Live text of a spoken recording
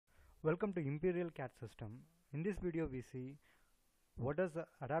Welcome to Imperial CAD system. In this video we see what does the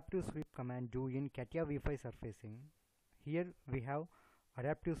adaptive sweep command do in Catia V5 surfacing. Here we have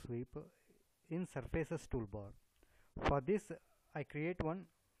adaptive sweep in surfaces toolbar. For this I create one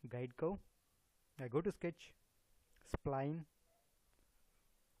guide curve. I go to sketch, spline,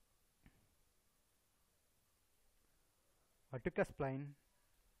 I took a spline,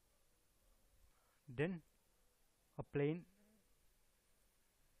 then a plane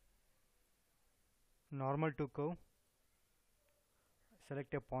normal to curve,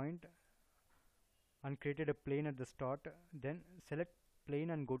 select a point and created a plane at the start, then select plane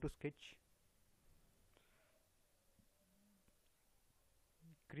and go to sketch,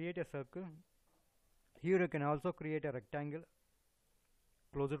 create a circle. Here you can also create a rectangle,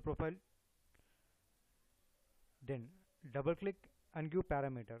 closer profile, then double click and give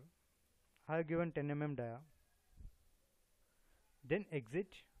parameter. I have given 10 mm dia, then exit.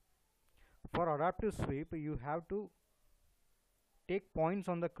 For adaptive sweep you have to take points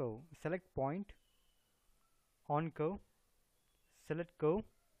on the curve, select point on curve, select curve,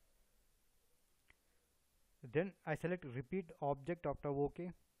 then I select repeat object after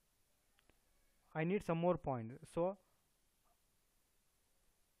OK. I need some more points, so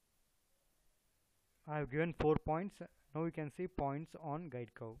I have given 4 points. Now you can see points on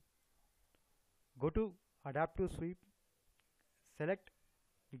guide curve. Go to adaptive sweep, select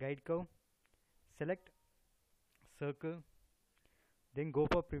guide curve, select circle, then go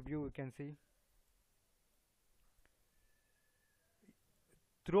for preview. You can see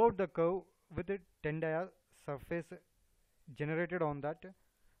throughout the curve with a 10 dia surface generated on that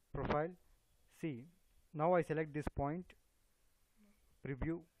profile. See, now I select this point,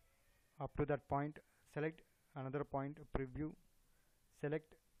 preview up to that point, select another point, preview,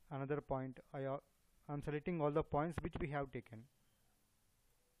 select another point. I am selecting all the points which we have taken.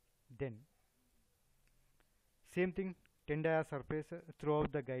 Then same thing, 10 dia surface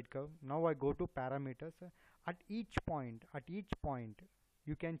throughout the guide curve. Now I go to parameters. At each point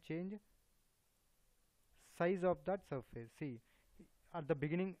you can change size of that surface. See, at the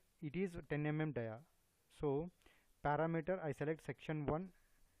beginning it is 10 mm dia, so parameter I select section 1.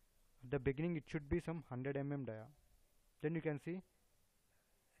 At the beginning it should be some 100 mm dia. Then you can see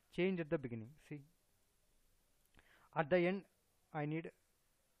change at the beginning. See, at the end I need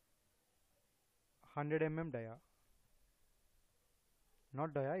 100 mm dia,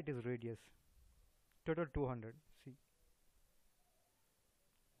 not dia, it is radius, total 200. See,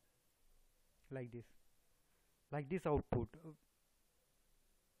 like this output.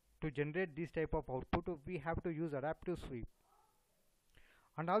 To generate this type of output we have to use adaptive sweep,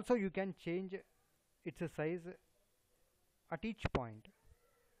 and also you can change its size at each point.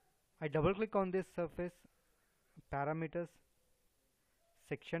 I double click on this surface, parameters,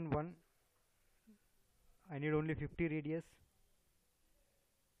 section 1, I need only 50 radius.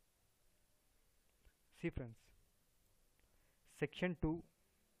 See friends, section 2,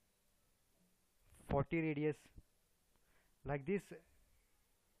 40 radius. Like this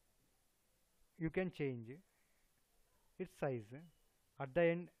you can change its size. At the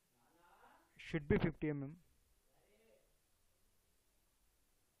end should be 50 mm.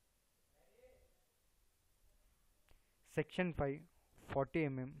 Section 5, 40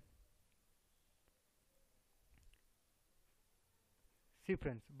 mm. See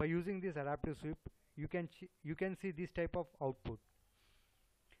friends, by using this adaptive sweep you can see this type of output.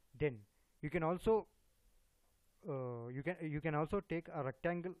 Then you can also you can also take a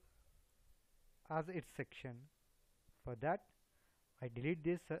rectangle as its section. For that I delete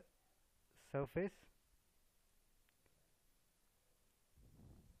this surface,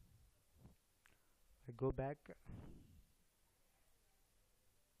 I go back,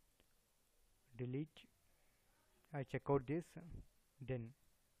 delete, I check out this. Then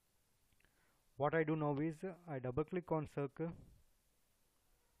what I do now is I double click on circle,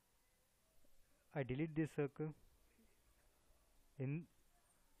 I delete this circle. In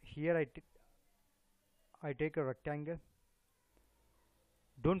here I take a rectangle.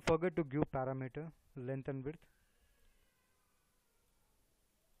 Don't forget to give parameter length and width.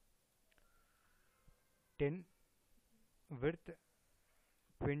 10 width,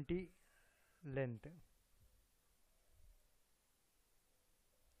 20 length.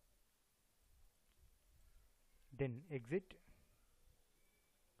 Then exit.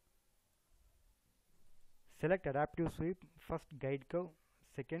 Select adaptive sweep, first guide curve,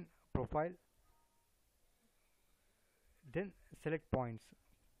 second profile, then select points.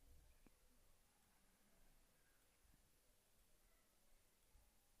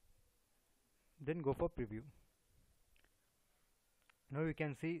 Then go for preview. Now you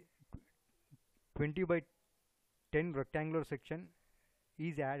can see 20 by 10 rectangular section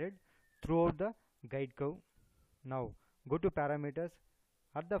is added throughout the guide curve. Now go to parameters.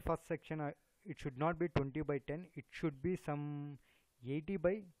 At the first section, it should not be 20 by 10, it should be some 80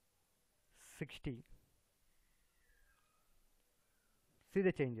 by 60. See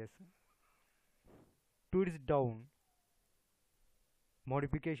the changes. 2 is down,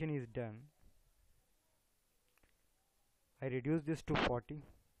 modification is done. I reduce this to 40.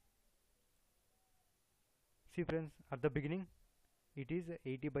 See friends, at the beginning it is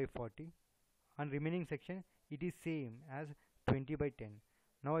 80 by 40, and remaining section it is same as 20 by 10.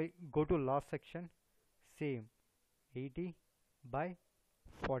 Now I go to last section, same 80 by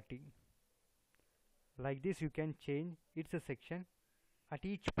 40. Like this you can change its section at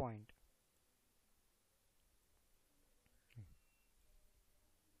each point.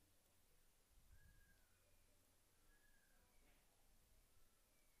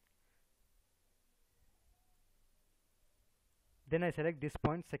 Then I select this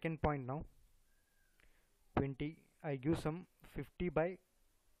point, second point now, 20, I give some 50 by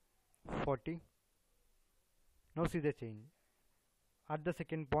 40. Now see the change. At the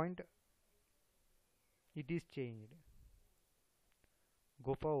second point it is changed.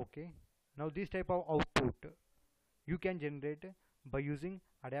 Go for OK. Now this type of output you can generate by using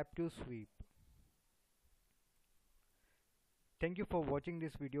adaptive sweep. Thank you for watching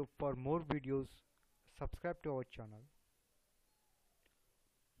this video. For more videos, subscribe to our channel.